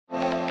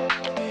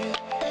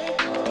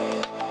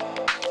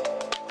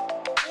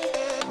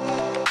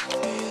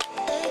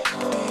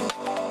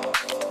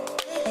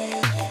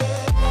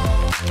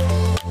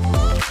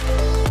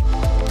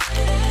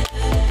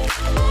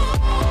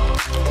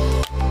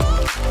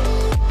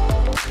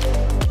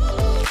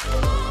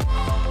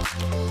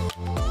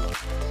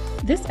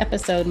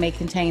episode may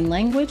contain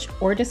language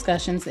or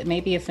discussions that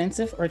may be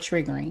offensive or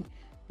triggering.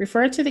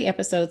 Refer to the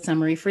episode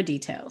summary for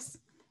details.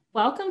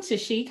 Welcome to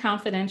She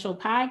Confidential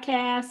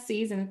Podcast,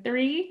 Season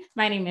 3.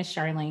 My name is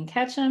Charlene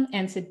Ketchum,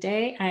 and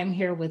today I'm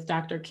here with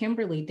Dr.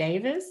 Kimberly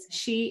Davis.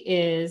 She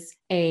is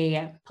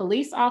a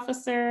police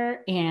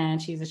officer,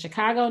 and she's a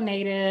Chicago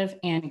native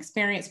and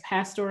experienced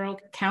pastoral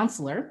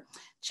counselor,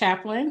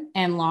 chaplain,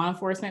 and law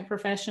enforcement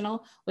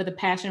professional with a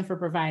passion for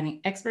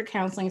providing expert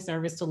counseling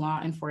service to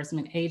law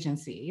enforcement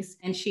agencies.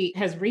 And she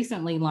has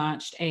recently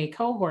launched a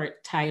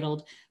cohort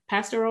titled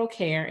Pastoral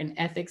Care and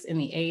Ethics in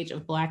the Age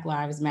of Black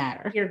Lives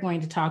Matter. We're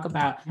going to talk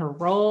about her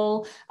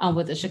role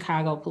with the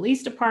Chicago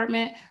Police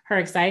Department, her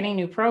exciting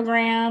new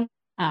program.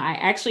 I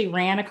actually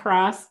ran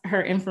across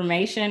her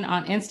information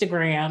on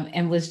Instagram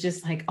and was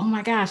just like, oh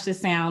my gosh, this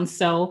sounds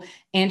so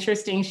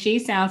interesting. She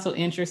sounds so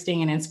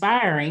interesting and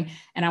inspiring.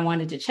 And I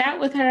wanted to chat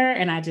with her,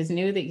 and I just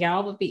knew that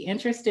y'all would be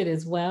interested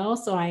as well.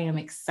 So I am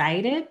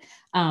excited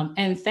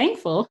and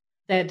thankful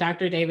that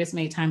Dr. Davis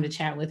made time to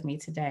chat with me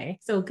today.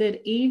 So good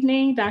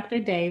evening, Dr.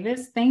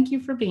 Davis. Thank you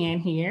for being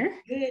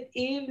here. Good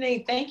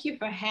evening. Thank you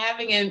for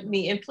having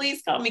me. And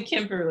please call me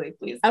Kimberly.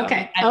 Please.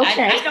 Okay. I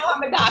know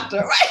I'm a doctor,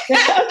 right?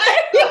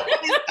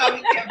 Please call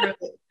me Kimberly.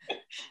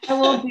 I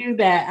will do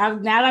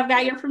that. Now that I've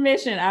got your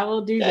permission, I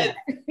will do that.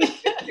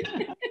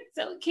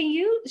 So can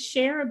you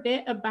share a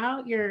bit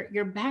about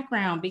your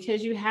background?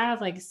 Because you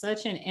have like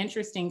such an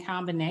interesting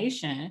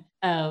combination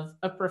of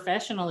a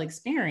professional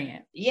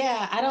experience.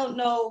 Yeah, I don't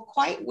know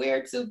quite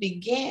where to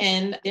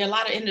begin. There are a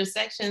lot of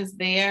intersections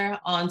there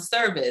on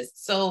service.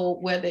 So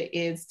whether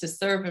it's to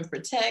serve and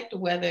protect,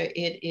 whether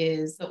it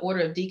is the Order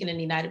of Deacon in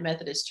the United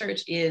Methodist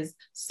Church is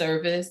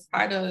service.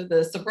 Part of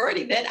the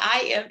sorority that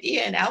I am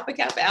in, Alpha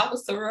Kappa Alpha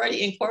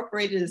Sorority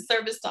Incorporated, is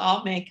service to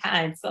all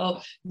mankind. So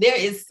there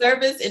is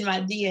service in my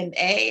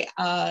DNA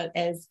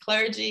as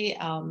clergy.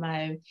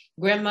 My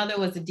grandmother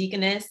was a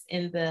deaconess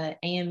in the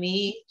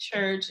AME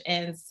church.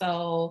 And so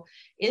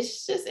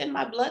it's just in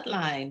my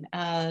bloodline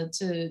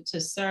to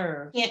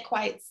serve. Can't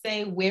quite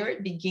say where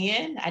it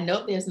began. I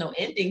know there's no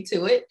ending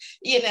to it,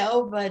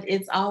 but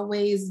it's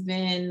always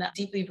been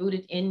deeply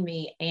rooted in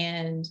me,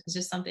 and it's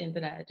just something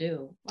that I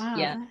do. Wow,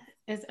 yeah,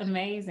 it's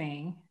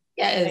amazing.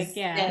 Yes,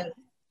 yes.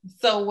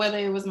 So whether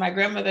it was my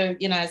grandmother,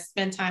 I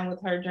spent time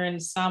with her during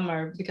the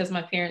summer because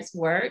my parents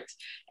worked.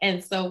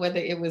 And so whether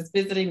it was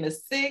visiting the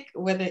sick,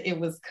 whether it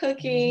was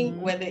cooking,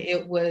 whether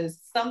it was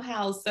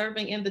somehow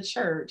serving in the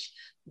church,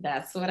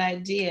 that's what I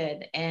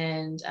did.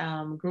 And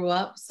grew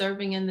up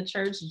serving in the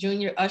church,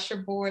 junior usher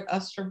board,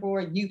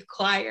 youth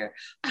choir,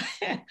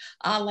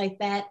 all like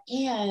that.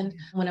 And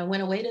when I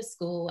went away to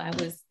school, I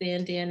would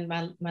send in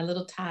my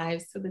little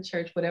tithes to the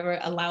church. Whatever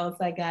allowance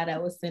I got, I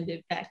would send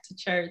it back to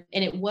church.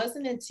 And it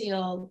wasn't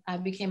until I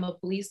became a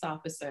police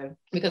officer,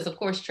 because of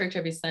course church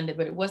every Sunday,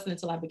 but it wasn't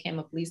until I became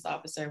a police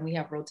officer and we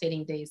have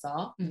rotating days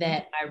off,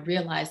 that I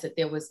realized that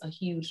there was a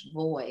huge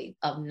void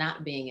of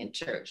not being in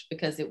church,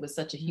 because it was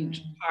such a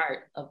huge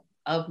part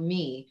of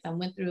me. I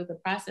went through the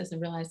process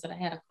and realized that I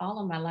had a call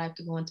on my life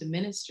to go into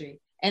ministry.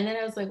 And then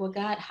I was like, well,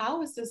 God,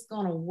 how is this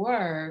going to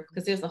work?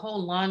 Because there's a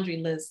whole laundry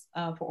list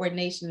for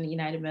ordination in the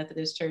United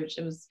Methodist Church.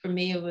 For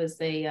me, it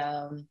was a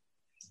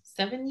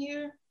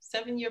 9-year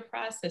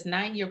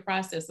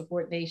process of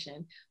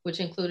ordination,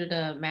 which included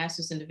a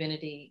master's in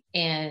divinity.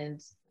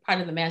 And part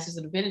of the master's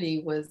in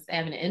divinity was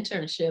having an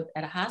internship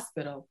at a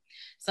hospital.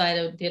 So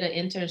I did an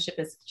internship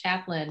as a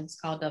chaplain. It's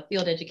called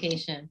field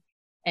education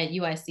at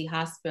UIC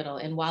Hospital.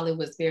 And while it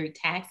was very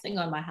taxing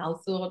on my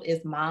household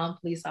as mom,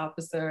 police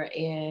officer,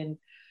 and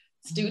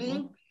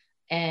student,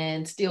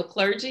 and still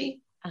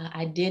clergy,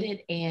 I did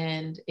it.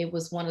 And it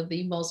was one of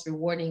the most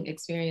rewarding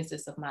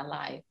experiences of my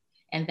life.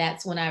 And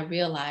that's when I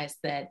realized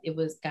that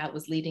God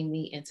was leading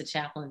me into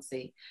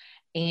chaplaincy.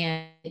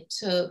 And it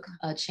took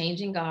a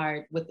changing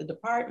guard with the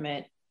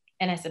department.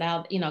 And I said,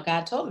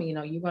 God told me,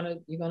 you're gonna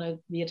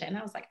be a chaplain. And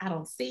I was like, I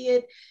don't see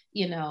it,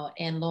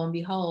 and lo and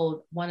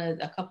behold,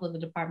 a couple of the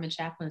department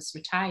chaplains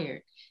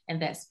retired, and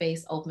that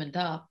space opened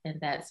up, and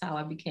that's how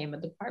I became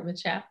a department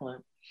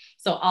chaplain.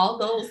 So all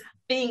those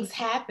things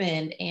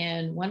happened.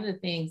 And one of the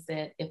things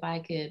that, if I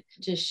could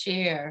just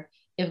share,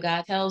 if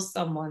God tells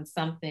someone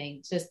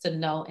something, just to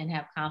know and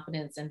have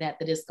confidence in that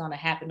it's going to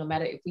happen, no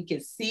matter if we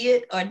can see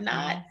it or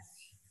not. Yes.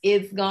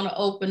 It's going to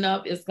open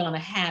up. It's going to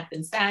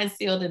happen. Signed,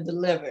 sealed, and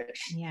delivered.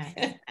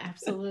 Yes,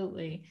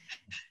 absolutely.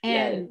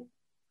 And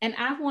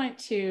I want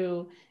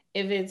to,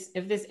 if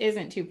this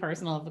isn't too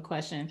personal of a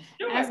question,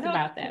 ask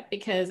about that,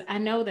 because I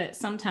know that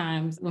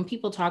sometimes when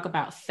people talk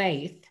about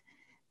faith,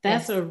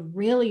 that's a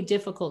really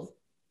difficult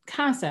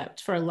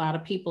concept for a lot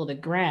of people to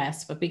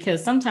grasp, but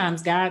because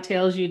sometimes God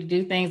tells you to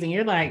do things and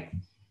you're like,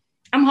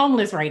 I'm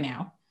homeless right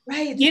now.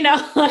 Right.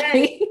 What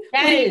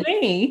do you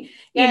mean?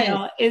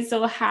 And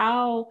so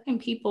how can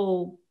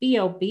people be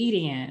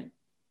obedient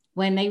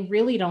when they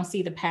really don't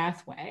see the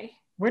pathway?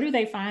 Where do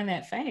they find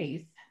that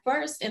faith?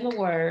 First, in the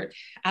Word,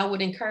 I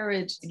would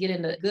encourage to get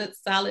in a good,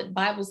 solid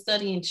Bible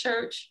study in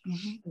church,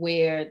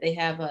 where they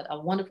have a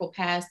wonderful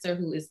pastor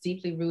who is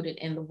deeply rooted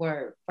in the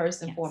Word,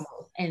 first and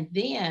foremost. And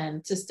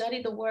then to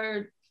study the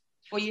Word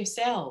for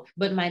yourself.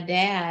 But my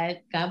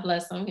dad, God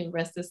bless him, he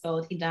rest his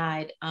soul, he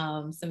died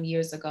some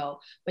years ago,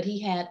 but he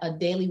had a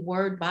daily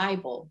word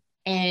Bible.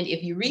 And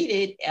if you read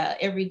it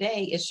every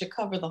day, it should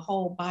cover the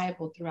whole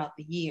Bible throughout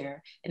the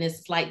year. And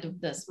it's like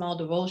the small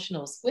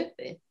devotionals with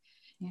it.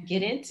 Yeah.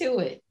 Get into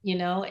it,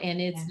 and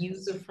it's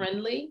user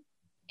friendly.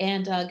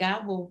 And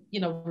God will,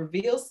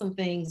 reveal some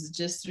things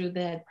just through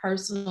that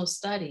personal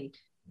study,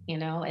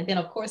 and then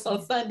of course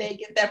on Sunday,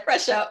 get that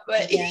fresh up.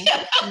 But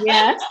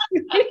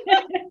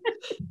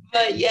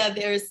but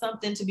there is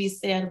something to be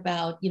said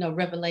about,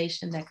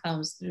 revelation that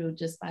comes through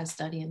just by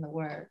studying the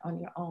word on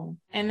your own.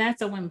 And that's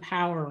so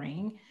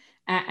empowering.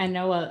 I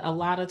know a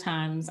lot of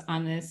times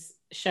on this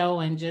show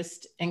and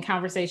just in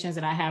conversations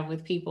that I have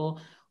with people,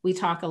 we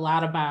talk a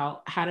lot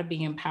about how to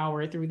be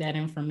empowered through that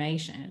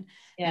information.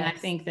 Yes. And I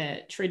think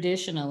that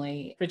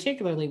traditionally,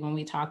 particularly when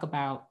we talk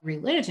about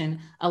religion,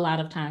 a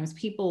lot of times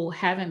people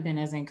haven't been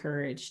as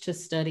encouraged to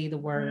study the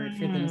word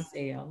for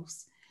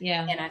themselves.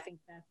 Yeah. And I think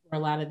that's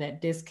where a lot of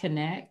that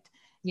disconnect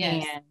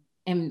yes.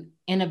 and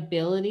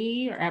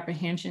inability or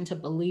apprehension to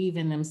believe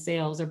in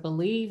themselves or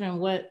believe in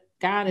what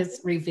God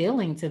is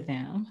revealing to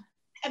them.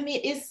 I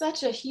mean, it's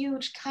such a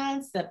huge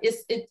concept.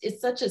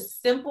 It's such a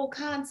simple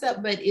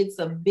concept, but it's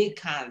a big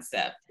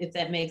concept, if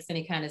that makes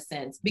any kind of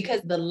sense.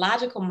 Because the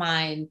logical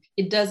mind,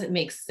 it doesn't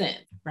make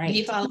sense. Right. Do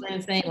you follow what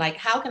I'm saying? Like,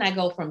 how can I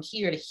go from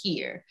here to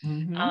here?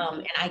 Mm-hmm.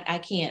 And I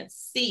can't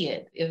see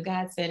it. If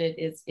God said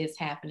it's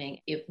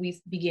happening. If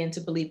we begin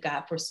to believe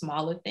God for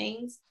smaller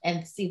things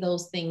and see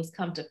those things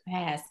come to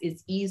pass,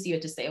 it's easier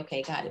to say,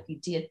 okay, God, if you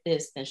did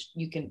this, then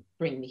you can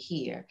bring me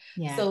here.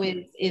 Yeah. So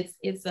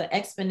it's an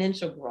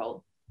exponential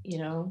growth.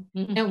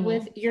 Mm-hmm. And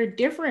with your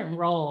different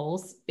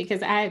roles,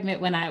 because I admit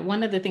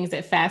one of the things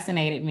that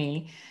fascinated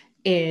me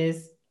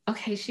is,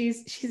 okay,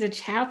 she's a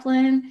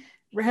chaplain,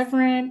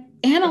 reverend,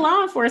 and a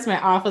law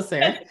enforcement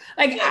officer.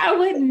 Like I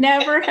would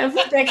never have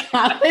put that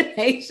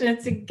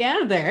combination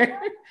together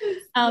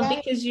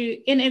because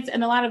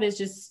and a lot of it's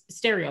just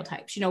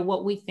stereotypes,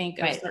 what we think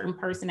of certain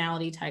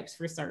personality types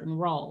for certain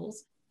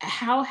roles.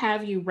 How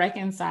have you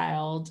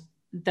reconciled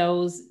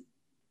those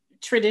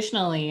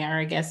traditionally, or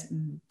I guess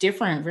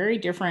very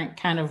different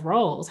kind of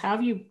roles? How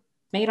have you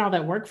made all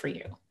that work for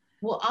you?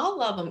 Well,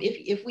 all of them,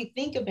 if we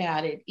think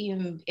about it,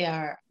 even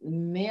our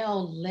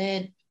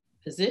male-led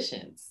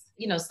positions,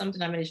 some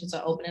denominations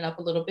are opening up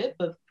a little bit,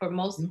 but for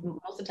most of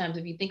the times,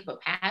 if you think of a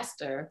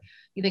pastor,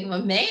 you think of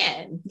a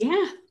man.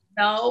 Yeah.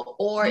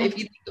 Or if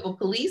you think of a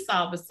police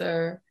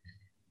officer,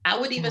 I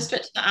would even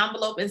stretch the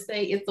envelope and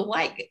say it's a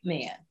white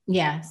man.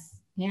 Yes.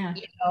 Yeah.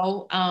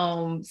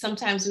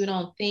 Sometimes we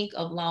don't think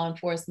of law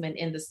enforcement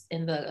in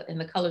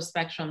the color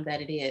spectrum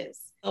that it is.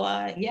 So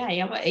I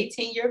am an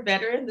 18-year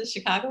veteran, the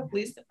Chicago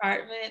Police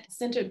Department,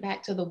 centered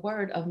back to the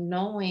word of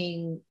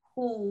knowing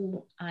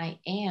who I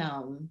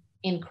am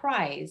in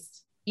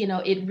Christ.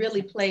 It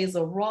really plays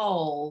a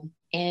role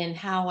in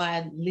how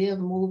I live,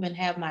 move, and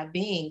have my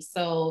being.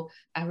 So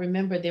I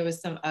remember there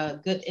was some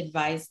good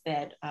advice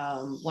that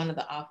one of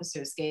the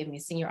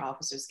senior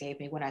officers gave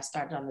me when I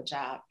started on the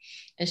job.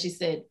 And she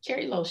said,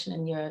 carry lotion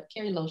on your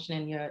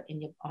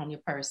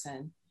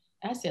person.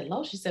 And I said,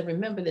 lotion? She said,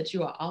 remember that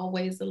you are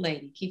always a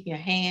lady. Keep your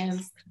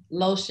hands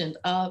lotioned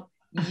up.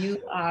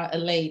 You are a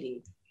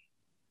lady.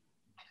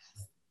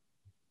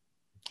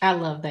 I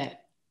love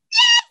that.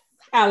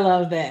 I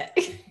love that.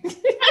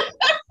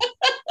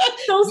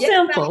 So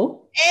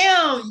simple.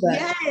 Yes.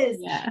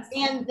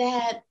 And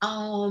that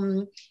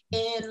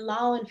in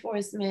law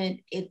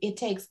enforcement, it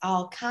takes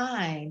all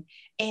kind,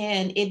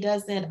 and it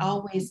doesn't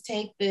always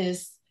take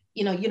this,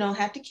 you don't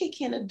have to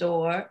kick in a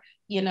door,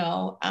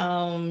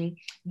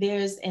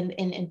 there's, and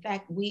in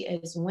fact, we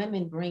as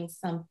women bring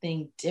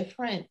something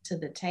different to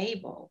the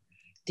table.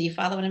 Do you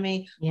follow what I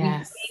mean?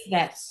 Yes. We bring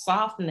that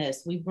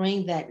softness, we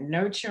bring that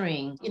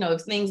nurturing.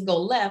 If things go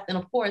left, then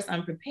of course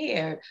I'm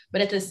prepared. But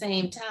at the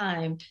same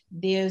time,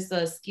 there's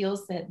a skill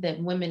set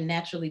that women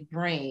naturally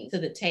bring to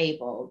the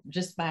table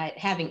just by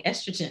having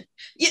estrogen.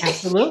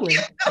 Absolutely.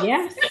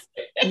 Yes.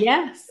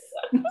 Yes.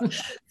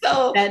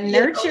 So that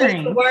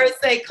nurturing. The words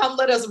say, "Come,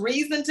 let us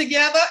reason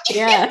together."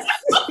 Yes.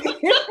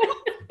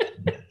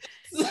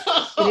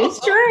 It is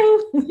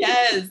true.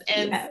 Yes.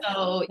 And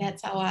so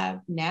that's how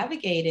I've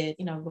navigated,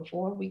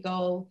 before we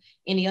go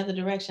any other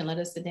direction, let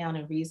us sit down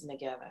and reason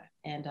together.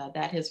 And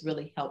that has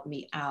really helped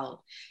me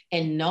out.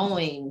 And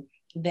knowing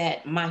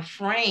that my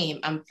frame,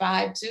 I'm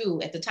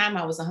 5'2". At the time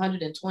I was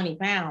 120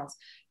 pounds.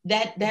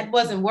 That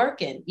wasn't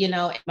working.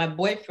 My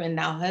boyfriend,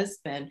 now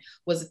husband,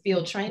 was a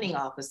field training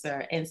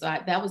officer. And so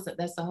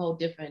that's a whole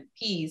different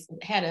piece.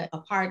 Had a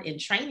part in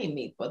training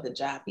me for the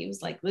job. He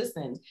was like,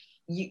 listen,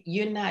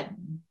 you're not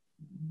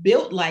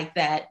built like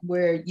that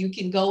where you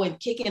can go and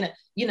kick in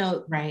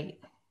right.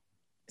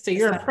 So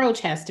your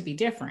approach has to be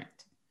different.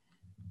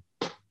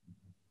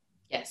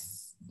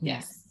 Yes.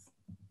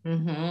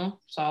 Mm-hmm.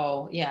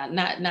 So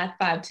not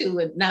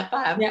 5'2" and not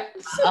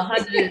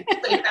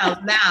 120 pounds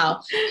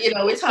now.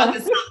 We're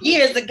talking some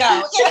years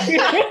ago.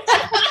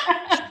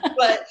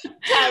 But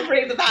time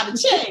brings about a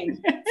change.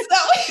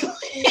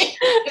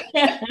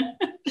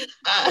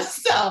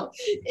 So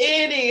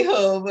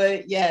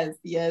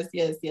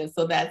yes, yes.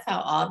 So that's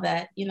how all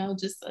that,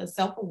 just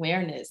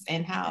self-awareness,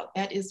 and how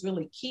that is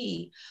really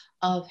key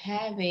of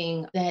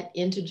having that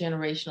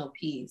intergenerational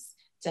piece,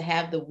 to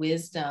have the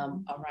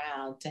wisdom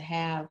around, to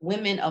have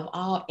women of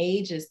all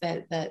ages,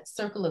 that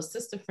circle of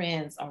sister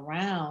friends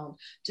around,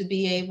 to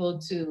be able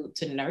to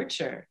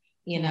nurture,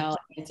 and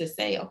to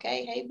say,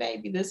 okay, hey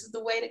baby, this is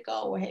the way to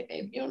go, or hey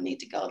baby, you don't need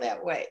to go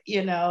that way,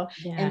 and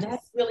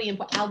that's really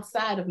important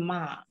outside of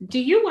mom. Do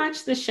you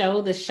watch the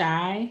show The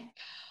Chi?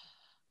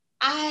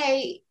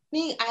 I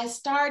think I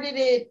started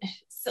it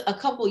a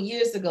couple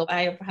years ago.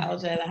 I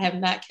apologize. I have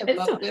not kept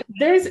up with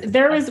it.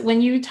 There was,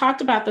 when you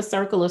talked about the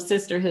circle of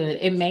sisterhood,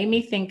 it made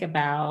me think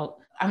about,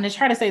 I'm going to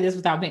try to say this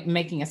without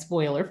making a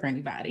spoiler for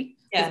anybody.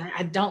 Yeah.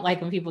 I don't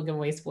like when people give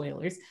away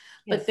spoilers,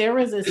 but there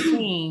was a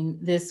scene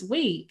this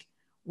week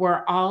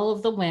where all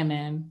of the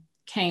women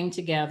came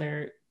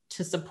together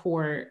to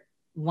support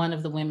one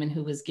of the women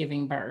who was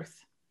giving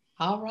birth.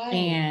 All right.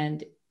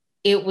 And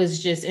it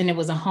was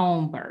a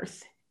home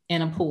birth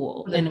in a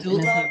pool.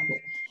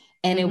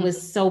 And it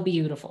was so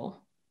beautiful.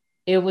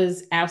 It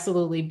was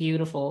absolutely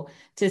beautiful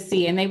to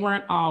see. And they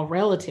weren't all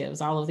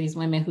relatives, all of these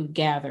women who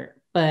gathered,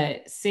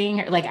 but seeing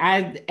her, like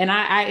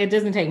it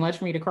doesn't take much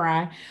for me to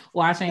cry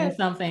watching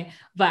something,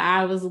 but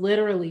I was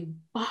literally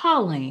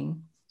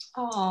bawling.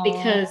 Aww.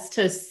 Because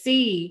to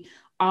see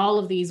all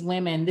of these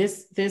women,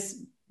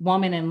 this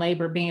woman in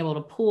labor being able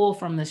to pull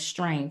from the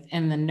strength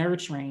and the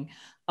nurturing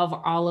of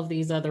all of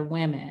these other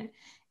women.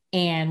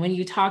 And when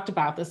you talked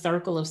about the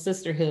circle of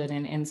sisterhood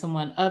and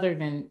someone other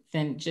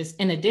than just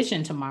in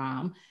addition to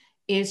mom,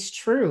 is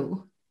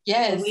true.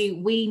 Yes.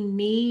 We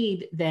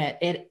need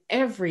that at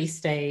every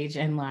stage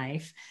in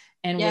life,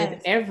 and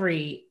with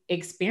every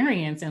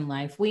experience in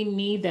life, we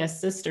need that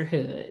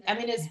sisterhood. I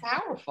mean, it's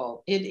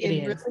powerful.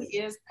 It really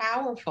is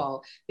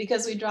powerful,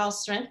 because we draw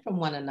strength from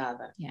one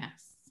another.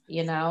 Yes.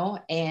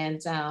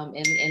 And some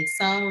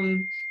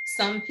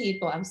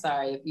people, I'm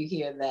sorry if you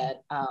hear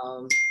that,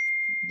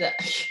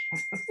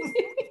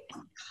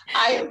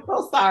 I am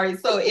so sorry.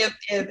 So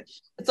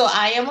so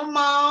I am a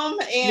mom,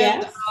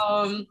 and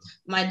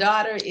my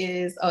daughter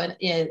is a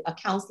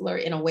counselor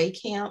in a way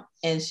camp,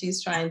 and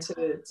she's trying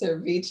to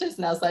reach us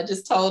now. So I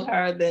just told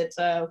her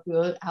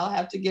that I'll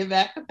have to get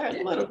back with her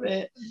in a little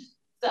bit.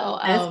 So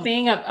as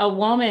being a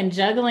woman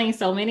juggling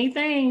so many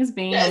things,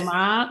 being a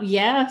mom,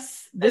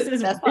 this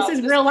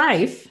is real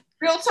life,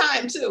 real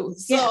time too.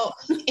 So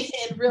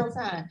in real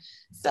time.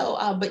 So,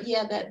 but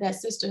yeah, that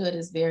sisterhood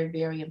is very,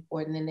 very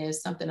important. And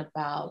there's something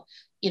about,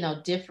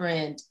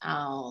 different,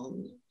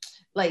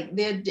 like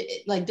they're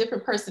like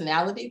different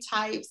personality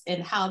types,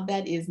 and how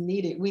that is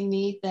needed. We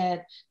need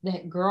that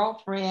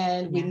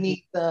girlfriend. We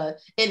need and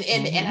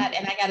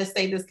I got to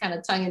say this kind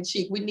of tongue in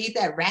cheek. We need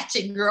that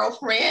ratchet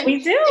girlfriend.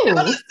 We do.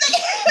 Yeah,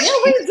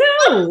 we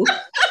do.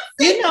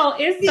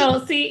 It's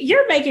so, see,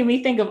 you're making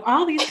me think of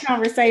all these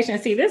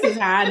conversations. See, this is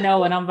how I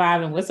know when I'm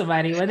vibing with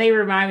somebody, when they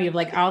remind me of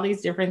like all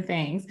these different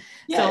things.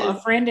 Yes. So a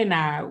friend and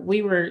I,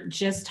 we were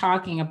just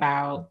talking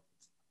about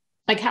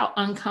like how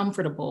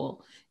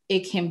uncomfortable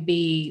it can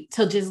be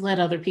to just let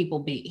other people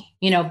be,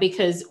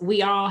 because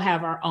we all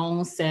have our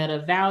own set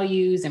of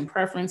values and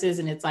preferences.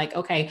 And it's like,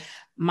 okay,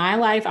 my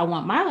life, I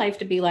want my life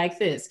to be like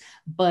this,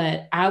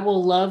 but I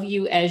will love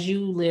you as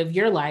you live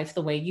your life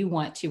the way you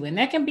want to. And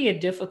that can be a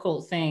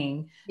difficult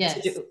thing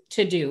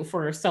to do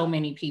for so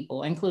many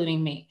people,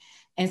 including me.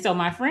 And so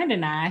my friend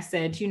and I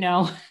said,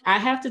 I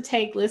have to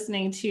take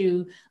listening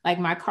to like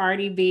my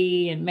Cardi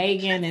B and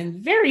Megan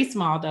in very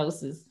small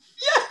doses.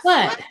 Yes.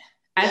 But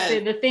I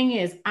said, the thing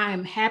is,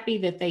 I'm happy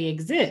that they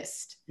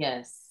exist.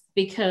 Yes.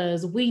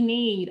 Because we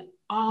need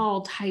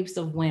all types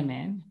of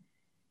women.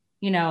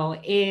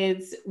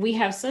 We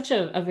have such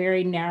a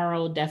very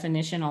narrow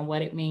definition on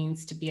what it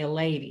means to be a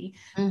lady.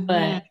 Mm-hmm.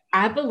 But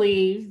I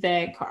believe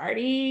that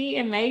Cardi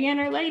and Megan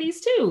are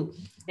ladies too.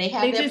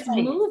 They just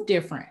move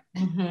different.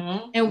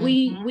 Mm-hmm. And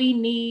we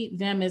need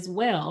them as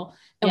well.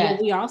 And what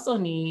we also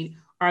need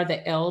are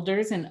the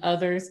elders and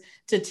others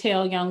to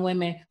tell young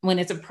women when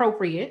it's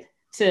appropriate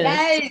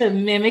to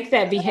mimic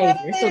that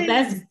behavior. So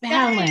that's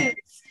balance.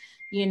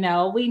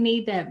 We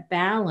need that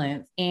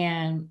balance.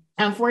 And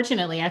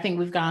unfortunately, I think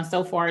we've gone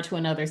so far to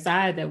another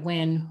side that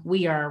when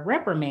we are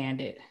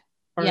reprimanded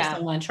or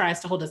someone tries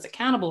to hold us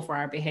accountable for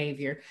our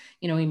behavior,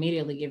 we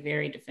immediately get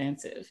very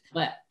defensive.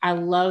 But I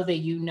love that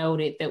you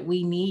noted that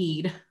we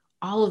need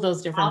all of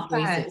those different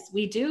voices.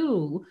 We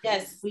do.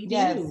 Yes, we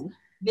do.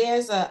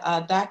 There's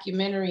a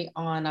documentary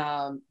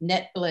on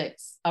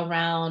Netflix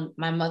around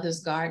My Mother's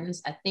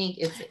Gardens. I think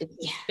it's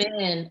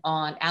been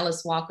on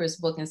Alice Walker's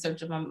book, In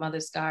Search of My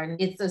Mother's Garden.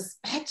 It's a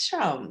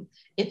spectrum.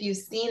 If you've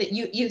seen it,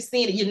 you've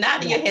seen it. You're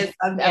nodding your head.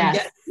 I'm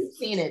guessing you've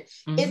seen it.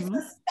 Mm-hmm. It's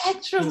a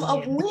spectrum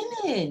of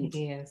women.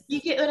 Yes.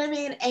 You get what I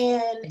mean?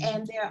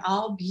 And they're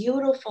all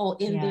beautiful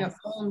in their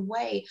own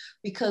way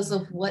because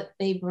of what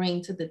they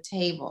bring to the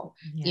table.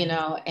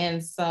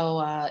 And so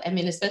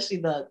especially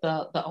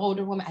the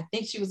older woman. I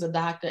think she was a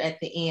doctor at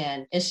the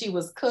end, and she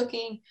was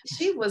cooking.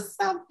 She was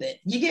something.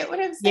 You get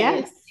what I'm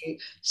saying? Yes.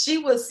 She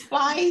was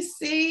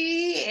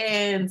spicy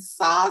and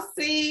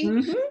saucy.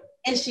 Mm-hmm.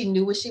 And she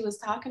knew what she was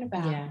talking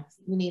about. Yes.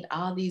 We need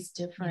all these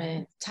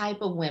different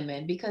type of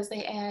women because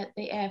they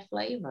add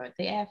flavor.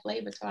 They add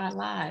flavor to our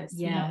lives.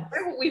 Yes. You know,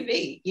 where would we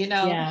be? You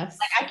know, yes.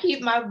 like I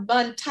keep my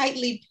bun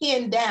tightly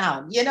pinned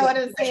down. You know what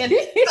I'm saying?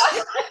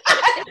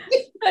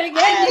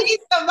 I need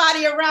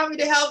somebody around me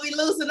to help me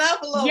loosen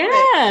up a little bit.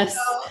 Yes.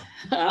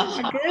 You know?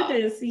 Oh my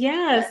goodness.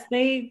 Yes.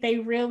 They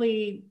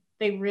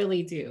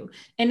really do.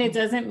 And it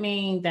doesn't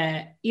mean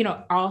that, you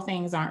know, all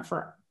things aren't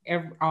for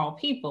all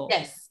people.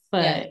 Yes.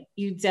 But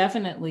you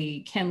definitely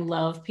can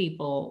love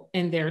people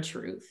in their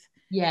truth.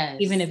 Yes.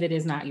 Even if it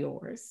is not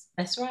yours.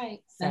 That's right.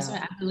 That's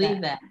right. I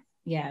believe that.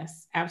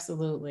 Yes,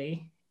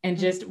 absolutely. And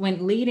just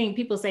when leading,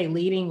 people say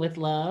leading with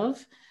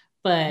love,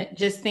 but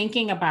just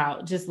thinking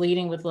about just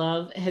leading with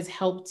love has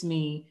helped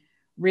me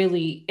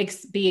really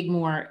be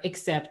more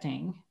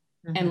accepting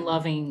and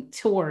loving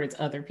towards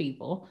other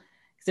people.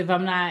 Because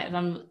if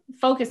I'm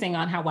focusing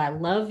on how I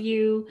love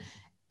you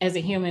as a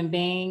human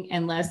being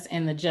and less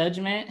in the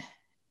judgment,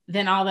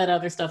 then all that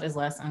other stuff is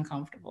less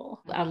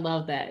uncomfortable. I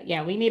love that.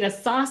 Yeah, we need a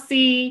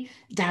saucy,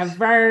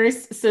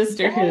 diverse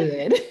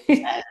sisterhood.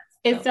 Yes.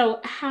 And so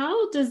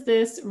how does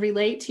this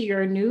relate to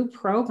your new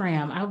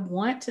program? I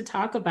want to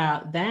talk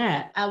about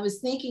that. I was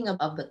thinking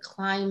of the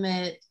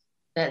climate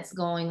that's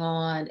going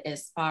on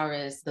as far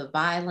as the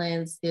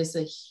violence. There's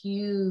a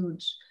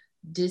huge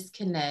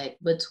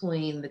disconnect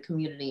between the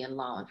community and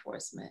law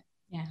enforcement.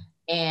 Yeah.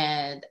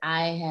 And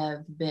I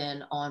have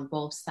been on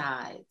both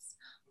sides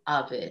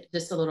of it.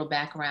 Just a little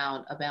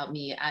background about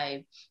me.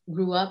 I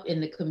grew up in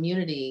the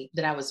community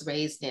that I was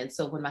raised in.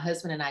 So when my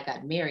husband and I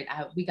got married,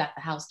 we got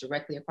the house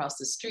directly across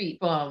the street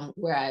from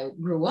where I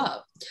grew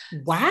up.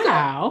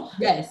 Wow. So,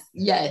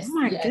 yes. Oh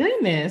my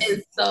goodness.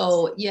 And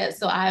so,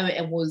 so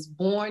I was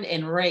born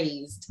and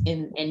raised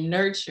and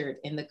nurtured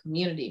in the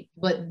community,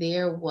 but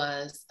there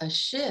was a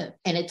shift,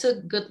 and it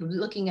took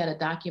looking at a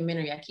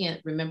documentary. I can't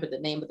remember the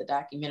name of the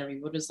documentary,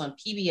 but it was on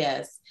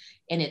PBS.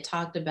 And it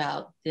talked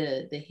about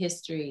the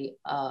history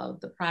of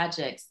the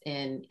projects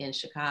in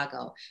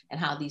Chicago and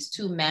how these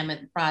two mammoth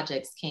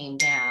projects came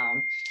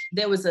down.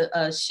 There was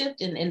a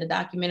shift in the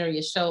documentary.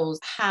 It shows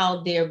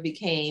how there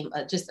became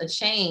just a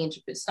change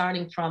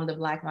starting from the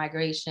Black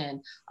migration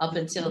up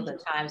until the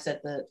times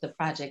that the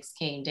projects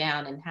came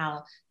down, and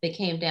how they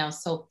came down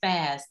so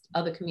fast,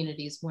 other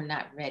communities were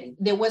not ready.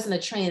 There wasn't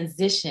a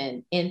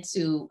transition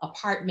into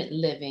apartment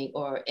living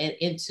or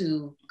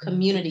into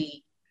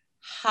community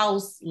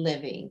house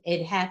living.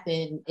 It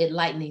happened at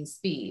lightning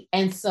speed.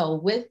 And so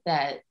with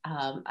that,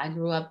 I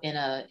grew up in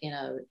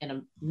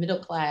a middle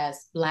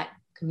class Black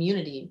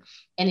community,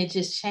 and it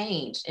just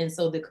changed. And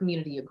so the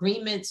community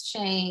agreements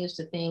changed.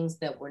 The things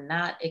that were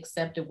not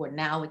accepted were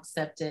now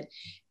accepted.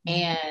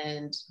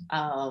 And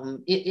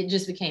it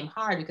just became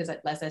hard because,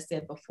 as I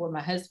said before,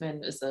 my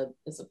husband is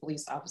a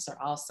police officer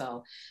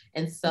also.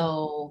 And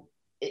so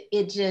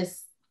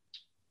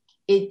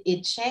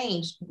it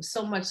changed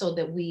so much so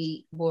that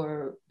we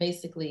were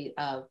basically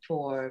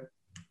for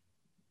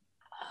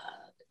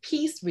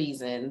peace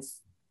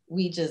reasons,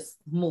 we just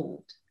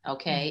moved.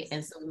 Okay. Yes.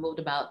 And so we moved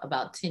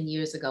about 10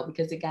 years ago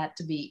because it got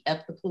to be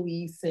F the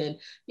police and,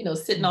 you know,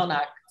 sitting on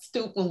our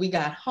stoop when we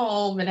got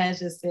home. And I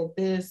just said,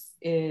 this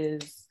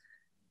is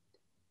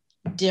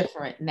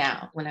different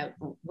now. When I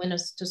went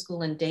to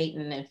school in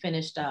Dayton and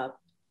finished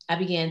up, I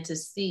began to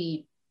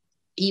see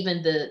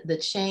even the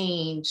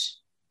change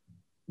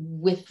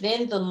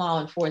within the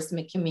law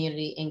enforcement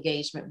community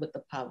engagement with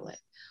the public,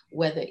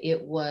 whether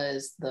it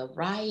was the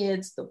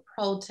riots, the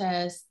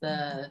protests,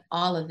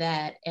 all of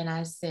that. And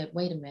I said,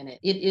 wait a minute,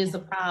 it is a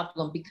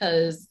problem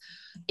because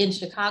in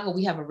Chicago,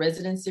 we have a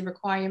residency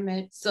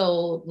requirement.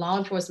 So law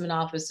enforcement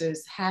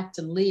officers have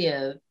to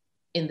live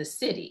in the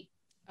city.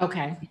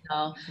 Okay. You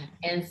know?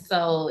 And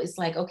so it's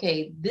like,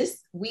 okay,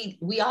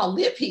 we all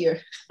live here.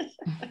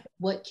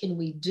 What can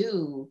we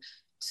do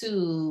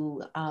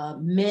to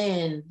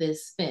mend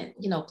this fence?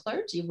 You know,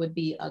 clergy would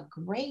be a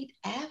great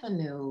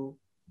avenue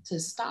to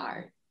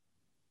start.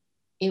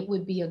 It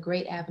would be a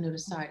great avenue to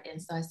start. And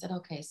so I said,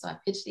 okay, so I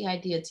pitched the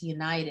idea to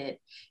United,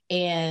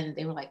 and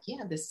they were like,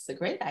 yeah, this is a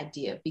great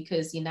idea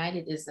because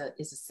United is a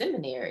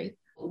seminary.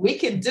 We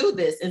can do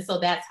this. And so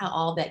that's how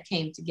all that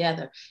came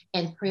together.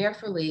 And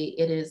prayerfully,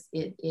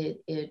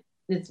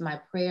 it's my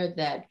prayer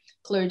that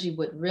clergy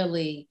would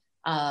really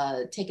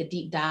take a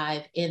deep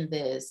dive in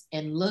this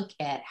and look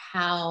at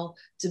how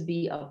to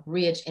be a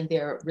bridge in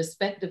their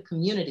respective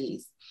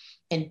communities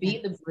and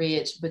be the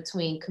bridge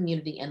between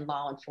community and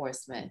law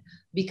enforcement,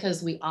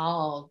 because we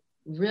all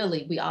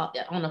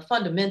on a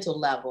fundamental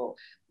level,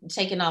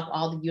 taking off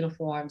all the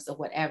uniforms or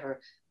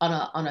whatever,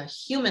 on a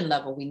human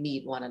level, we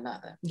need one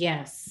another.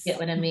 Yes. You know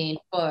what I mean?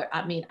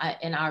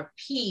 And our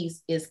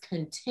peace is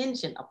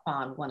contingent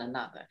upon one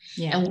another.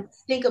 Yeah. And we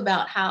think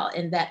about how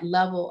in that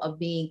level of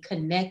being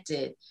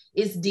connected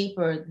is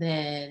deeper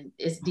than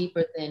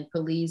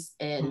police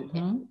and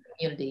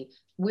community.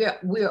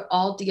 we're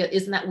all together.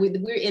 It's not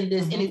we're in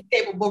this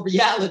inescapable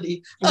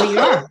reality. We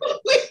are.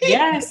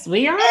 Yes,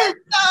 we are.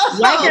 So,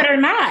 like it or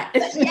not.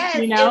 Yes.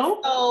 You know?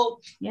 So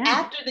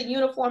after the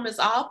uniform is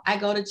off, I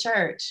go to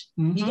church.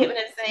 You get what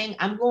I'm saying?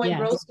 I'm going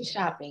grocery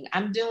shopping.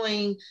 I'm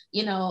doing,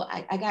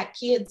 I got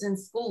kids in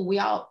school. We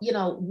all,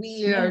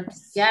 we are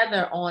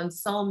together on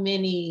so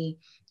many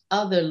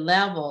other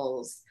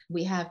levels.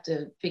 We have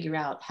to figure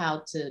out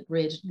how to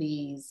bridge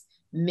these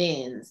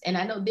men's, and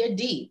I know they're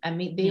deep. I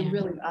mean, they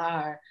really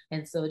are.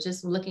 And so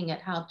just looking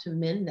at how to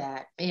mend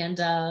that, and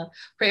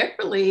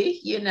prayerfully,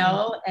 and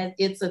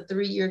it's a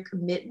 3-year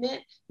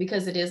commitment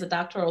because it is a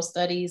doctoral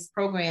studies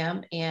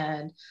program,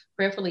 and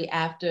prayerfully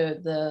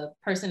after the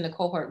person in the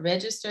cohort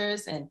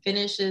registers and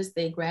finishes,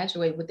 they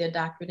graduate with their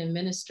doctorate in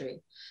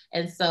ministry.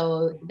 And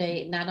so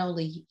they not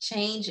only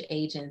change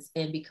agents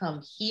and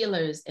become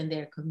healers in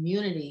their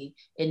community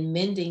in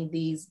mending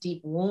these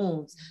deep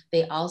wounds,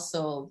 they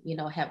also,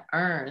 have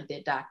earned their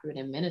doctorate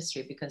in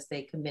ministry because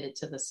they committed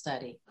to the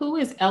study. Who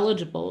is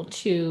eligible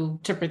to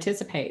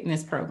participate in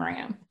this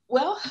program?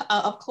 Well,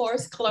 of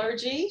course,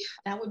 clergy,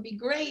 that would be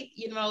great.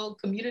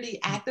 Community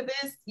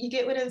activists, you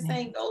get what I'm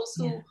saying? Those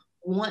who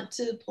want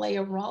to play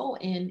a role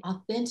in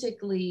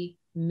authentically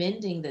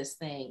mending this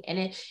thing.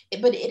 And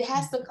but it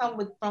has to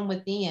come from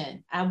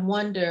within. I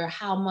wonder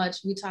how much,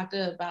 we talked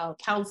about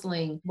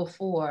counseling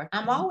before.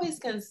 I'm always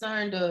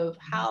concerned of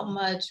how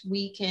much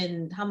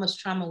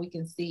trauma we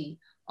can see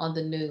on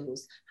the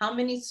news. How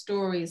many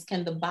stories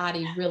can the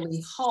body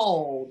really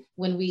hold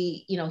when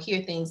we,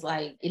 hear things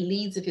like it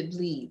leads if it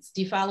bleeds?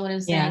 Do you follow what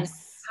I'm saying?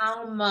 Yes.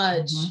 How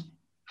much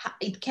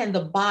can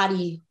the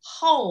body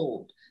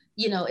hold?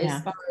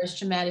 As far as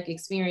traumatic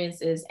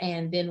experiences.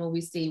 And then when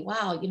we see,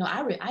 wow,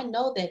 I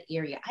know that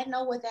area, I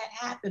know what that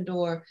happened,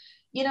 or,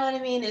 you know what I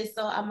mean? And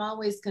so I'm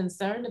always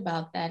concerned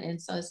about that.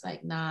 And so it's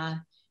like, nah,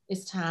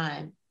 it's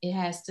time.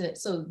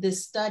 So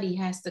this study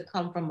has to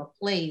come from a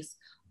place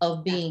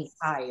of being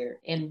tired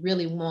and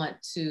really want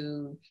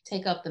to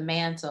take up the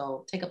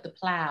mantle, take up the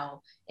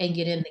plow, and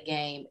get in the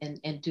game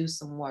and do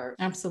some work.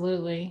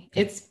 Absolutely.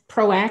 It's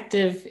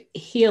proactive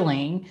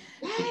healing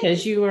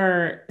because you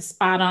are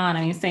spot on.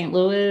 I mean, St.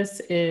 Louis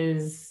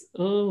is,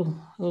 Lord.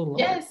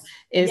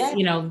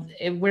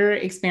 We're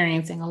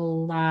experiencing a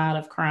lot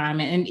of crime.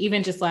 And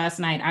even just last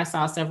night, I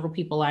saw several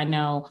people I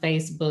know,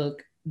 Facebook,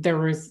 there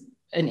was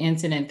an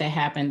incident that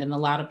happened and a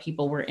lot of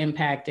people were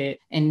impacted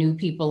and new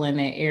people in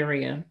that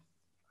area.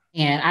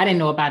 And I didn't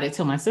know about it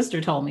till my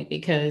sister told me,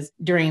 because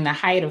during the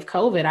height of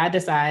COVID, I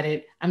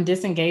decided I'm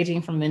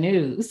disengaging from the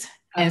news.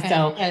 Okay. And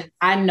so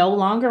I no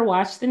longer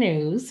watch the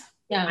news.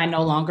 Yeah. I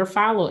no longer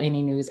follow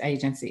any news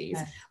agencies.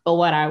 Yes. But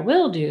what I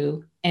will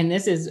do, and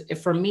this is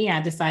for me,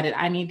 I decided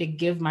I need to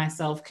give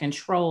myself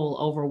control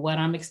over what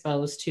I'm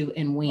exposed to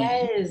and when.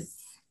 Yes.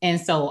 And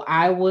so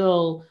I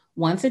will,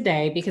 once a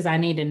day, because I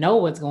need to know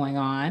what's going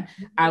on,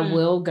 I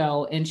will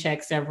go and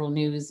check several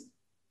news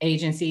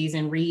agencies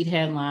and read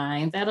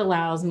headlines. That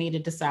allows me to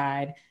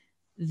decide,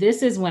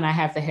 this is when I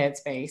have the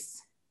headspace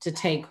to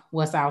take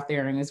what's out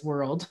there in this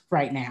world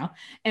right now.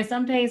 And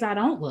some days I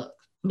don't look,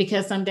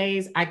 because some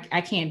days I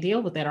can't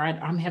deal with that, or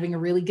I'm having a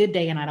really good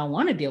day and I don't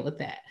want to deal with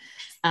that.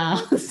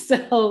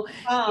 So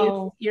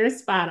you're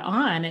spot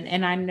on.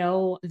 And I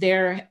know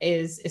there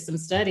is some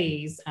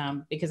studies,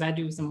 because I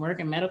do some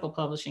work in medical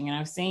publishing, and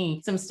I've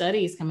seen some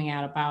studies coming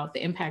out about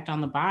the impact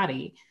on the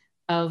body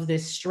of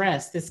this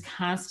stress, this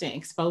constant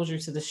exposure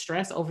to the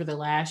stress over the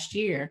last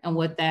year, and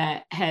what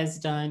that has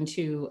done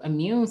to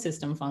immune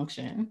system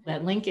function.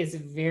 That link is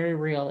very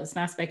real. It's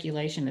not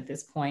speculation at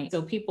this point.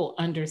 So people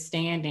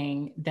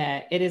understanding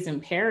that it is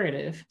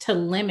imperative to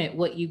limit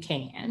what you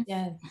can.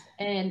 Yes.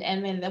 And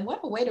then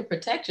what a way to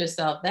protect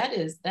yourself. That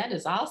is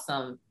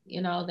awesome.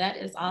 That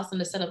is awesome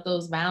to set up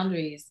those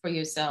boundaries for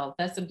yourself.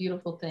 That's a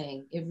beautiful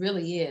thing. It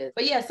really is.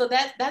 But yeah, so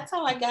that's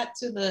how I got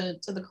to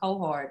the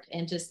cohort,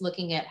 and just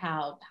looking at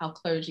how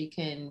clergy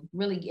can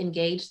really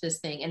engage this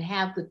thing and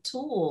have the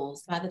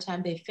tools. By the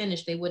time they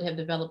finish, they would have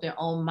developed their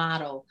own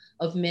model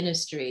of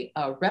ministry,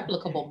 a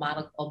replicable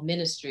model of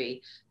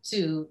ministry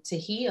to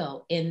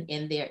heal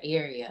in their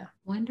area.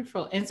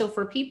 Wonderful. And so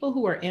for people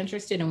who are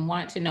interested and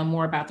want to know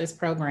more about this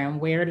program,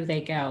 where do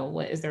they go?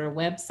 Is there a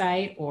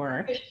website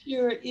or? It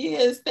sure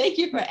is. Thank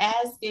you for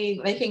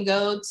asking. They can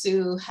go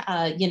to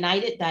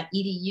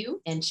united.edu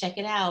and check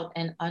it out.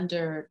 And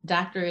under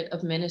Doctorate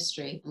of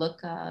Ministry,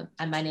 look,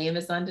 my name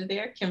is under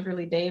there,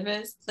 Kimberly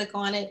Davis. Click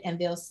on it and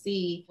they'll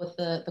see what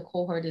the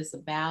cohort is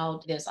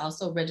about. There's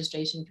also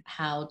registration,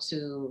 how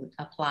to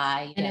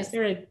apply. And is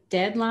there a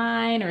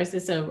deadline, or is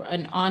this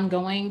an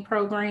ongoing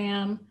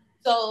program?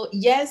 So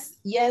yes,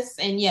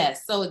 and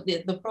yes. So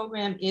the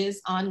program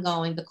is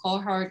ongoing. The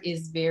cohort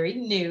is very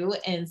new.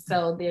 And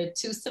so there are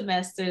 2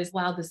 semesters.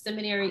 While the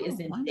seminary is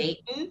in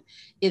Dayton,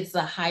 it's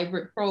a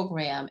hybrid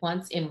program.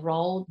 Once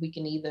enrolled, we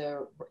can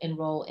either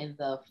enroll in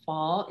the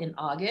fall in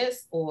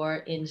August or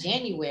in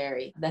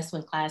January. That's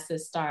when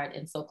classes start.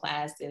 And so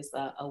class is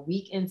a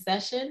week in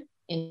session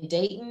in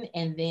Dayton,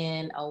 and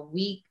then a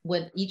week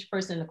when each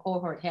person in the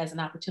cohort has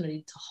an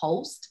opportunity to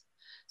host.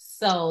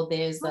 So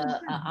there's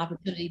a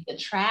opportunity to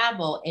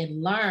travel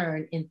and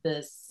learn in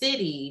the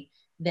city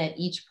that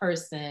each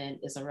person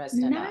is a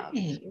resident of.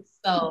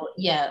 So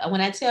yeah,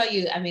 when I tell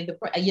you, I mean,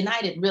 the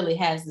United really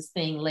has this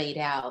thing laid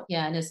out.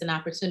 Yeah, and it's an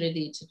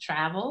opportunity to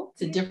travel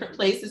to different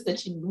places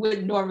that you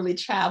wouldn't normally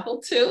travel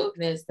to.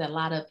 There's a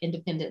lot of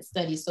independent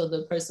studies, so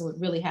the person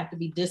would really have to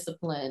be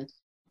disciplined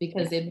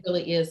because it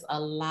really is a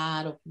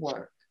lot of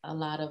work, a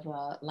lot of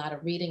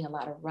reading, a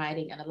lot of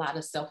writing, and a lot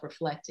of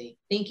self-reflecting,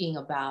 thinking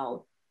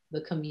about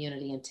the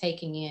community and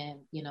taking in,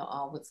 you know,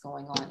 all what's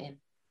going on and,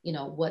 you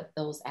know, what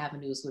those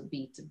avenues would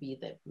be to be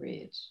that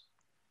bridge.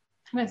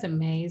 That's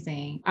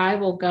amazing. I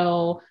will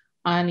go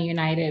on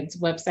United's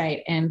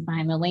website and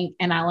find the link,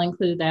 and I'll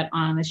include that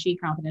on the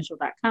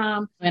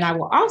sheconfidential.com. And I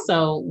will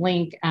also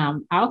link,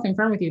 I'll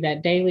confirm with you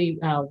that daily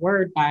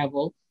word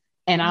Bible,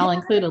 and I'll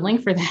include a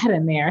link for that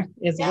in there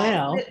as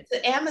well.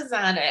 To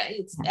Amazon.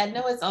 I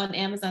know it's on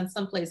Amazon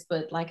someplace,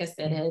 but like I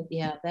said,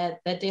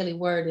 that daily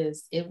word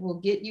it will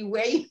get you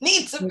where you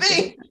need to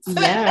be.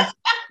 Yeah.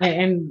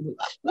 And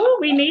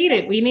we need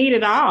it. We need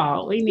it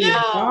all. We need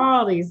it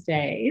all these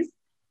days.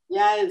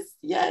 Yes.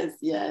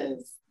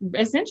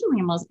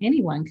 Essentially, almost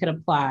anyone could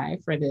apply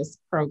for this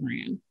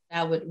program.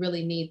 I would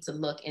really need to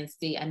look and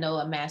see. I know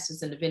a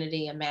master's in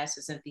divinity, a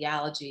master's in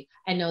theology.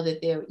 I know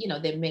that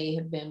there may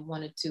have been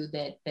one or two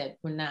that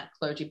were not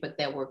clergy, but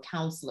that were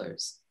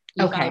counselors.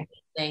 Okay.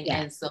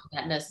 And so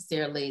not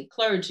necessarily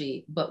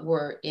clergy, but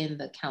were in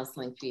the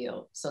counseling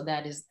field. So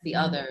that is the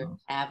other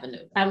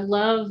avenue. I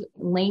love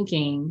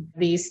linking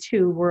these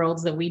two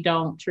worlds that we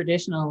don't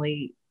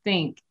traditionally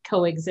think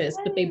coexist,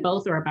 but they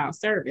both are about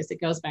service.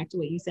 It goes back to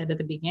what you said at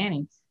the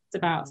beginning. It's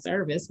about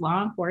service.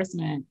 Law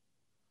enforcement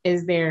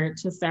is there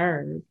to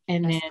serve,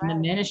 and then the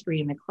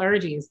ministry and the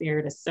clergy is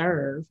there to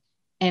serve,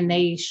 and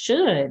they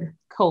should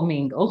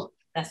commingle.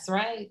 That's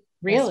right.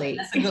 Really?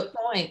 That's a good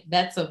point.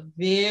 That's a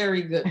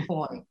very good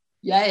point.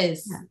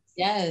 Yes.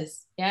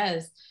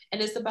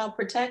 And it's about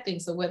protecting.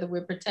 So whether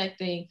we're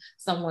protecting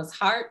someone's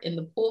heart in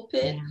the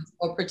pulpit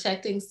or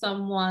protecting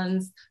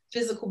someone's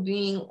physical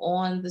being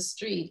on the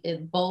street,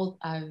 it both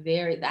are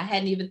very, I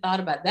hadn't even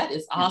thought about that.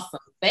 Is awesome.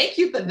 Thank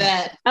you for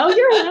that. Oh,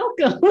 you're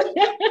welcome.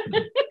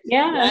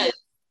 Yes.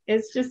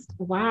 It's just,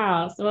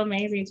 wow, so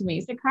amazing to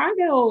me.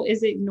 Chicago,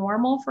 is it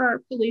normal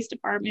for police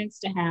departments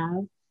to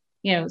have,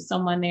 you know,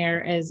 someone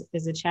there as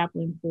a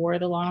chaplain for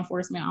the law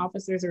enforcement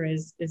officers, or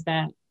is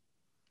that,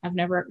 I've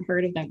never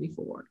heard of that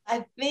before.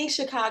 I think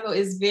Chicago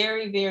is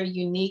very, very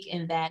unique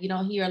in that you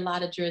don't hear a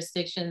lot of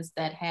jurisdictions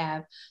that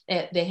have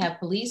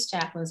police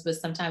chaplains, but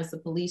sometimes the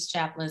police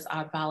chaplains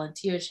are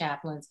volunteer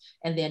chaplains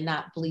and they're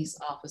not police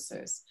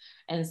officers.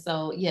 And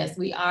so, yes,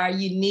 we are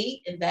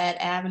unique in that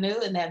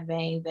avenue, in that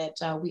vein,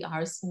 that we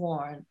are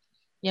sworn.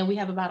 Yeah, we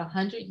have about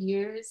 100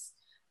 years,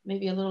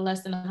 maybe a little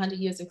less than 100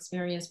 years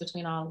experience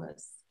between all of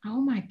us.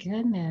 Oh my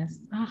goodness.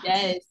 Oh.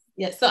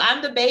 Yes. So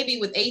I'm the baby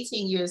with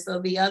 18 years. So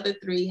the other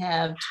three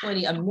have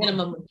 20, a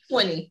minimum of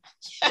 20.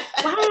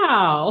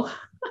 Wow.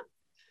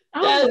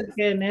 Oh my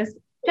goodness.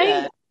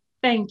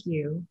 Thank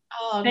you.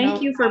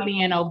 Thank you for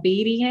being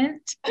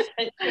obedient.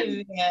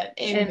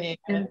 Amen.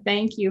 And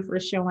thank you for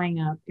showing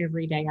up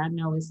every day. I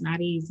know it's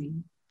not easy,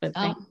 but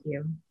thank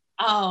you.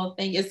 Oh,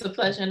 thank you. It's a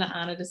pleasure and an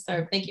honor to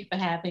serve. Thank you for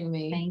having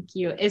me. Thank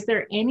you. Is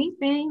there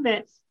anything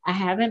that I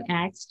haven't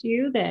asked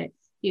you that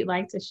you'd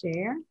like to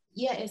share?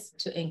 Yeah, it's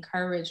to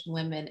encourage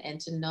women and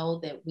to know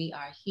that we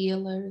are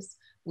healers,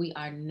 we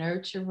are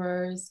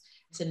nurturers,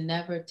 to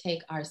never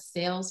take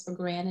ourselves for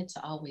granted,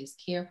 to always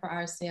care for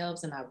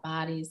ourselves and our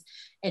bodies,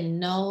 and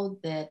know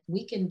that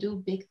we can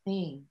do big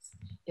things.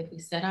 If we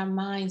set our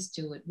minds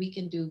to it, we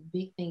can do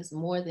big things,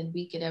 more than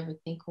we could ever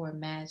think or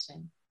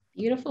imagine.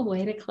 Beautiful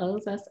way to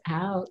close us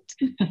out.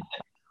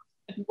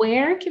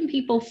 Where can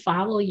people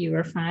follow you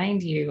or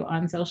find you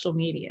on social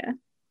media?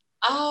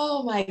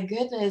 Oh my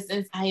goodness.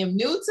 And I am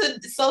new to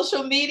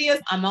social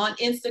media. I'm on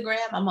Instagram,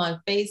 I'm on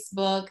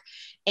Facebook.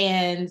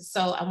 And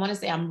so I want to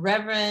say I'm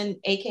Reverend,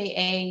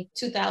 AKA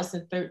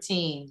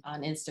 2013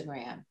 on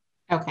Instagram.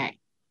 Okay.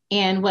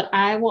 And what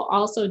I will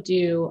also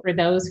do for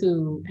those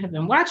who have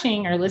been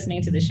watching or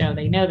listening to the show,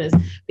 they know this,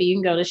 but you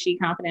can go to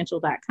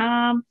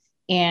sheconfidential.com,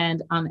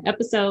 and on the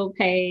episode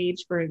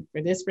page for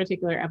this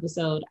particular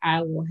episode,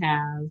 I will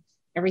have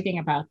everything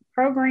about the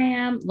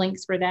program,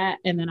 links for that.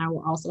 And then I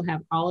will also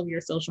have all of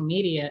your social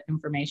media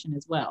information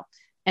as well.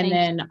 And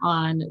then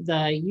on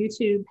the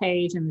YouTube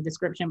page in the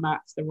description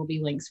box, there will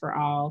be links for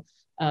all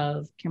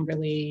of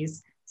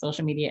Kimberly's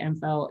social media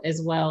info,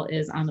 as well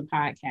as on the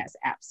podcast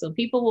app. So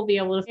people will be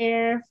able to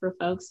share for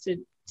folks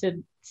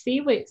to see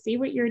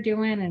what you're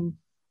doing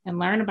and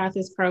learn about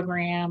this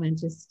program and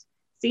just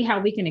see how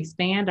we can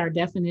expand our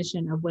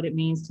definition of what it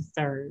means to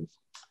serve.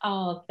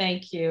 Oh,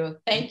 thank you.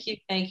 Thank you.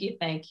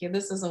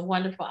 This is a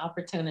wonderful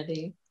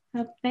opportunity.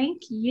 Well,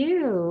 thank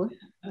you.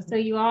 So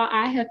you all,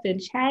 I have been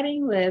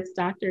chatting with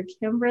Dr.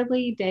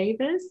 Kimberly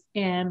Davis,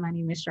 and my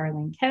name is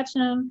Charlene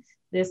Ketchum.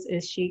 This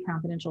is She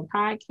Confidential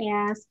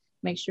Podcast.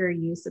 Make sure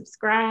you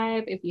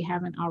subscribe if you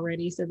haven't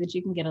already so that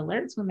you can get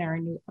alerts when there are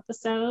new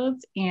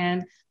episodes,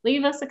 and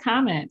leave us a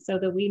comment so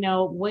that we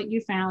know what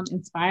you found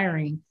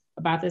inspiring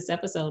about this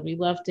episode. We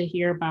love to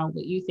hear about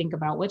what you think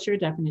about what's your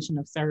definition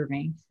of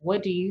serving.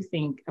 What do you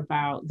think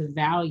about the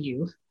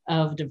value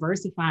of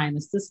diversifying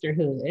the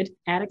sisterhood?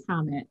 Add a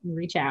comment and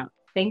reach out.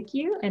 Thank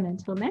you. And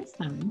until next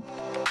time.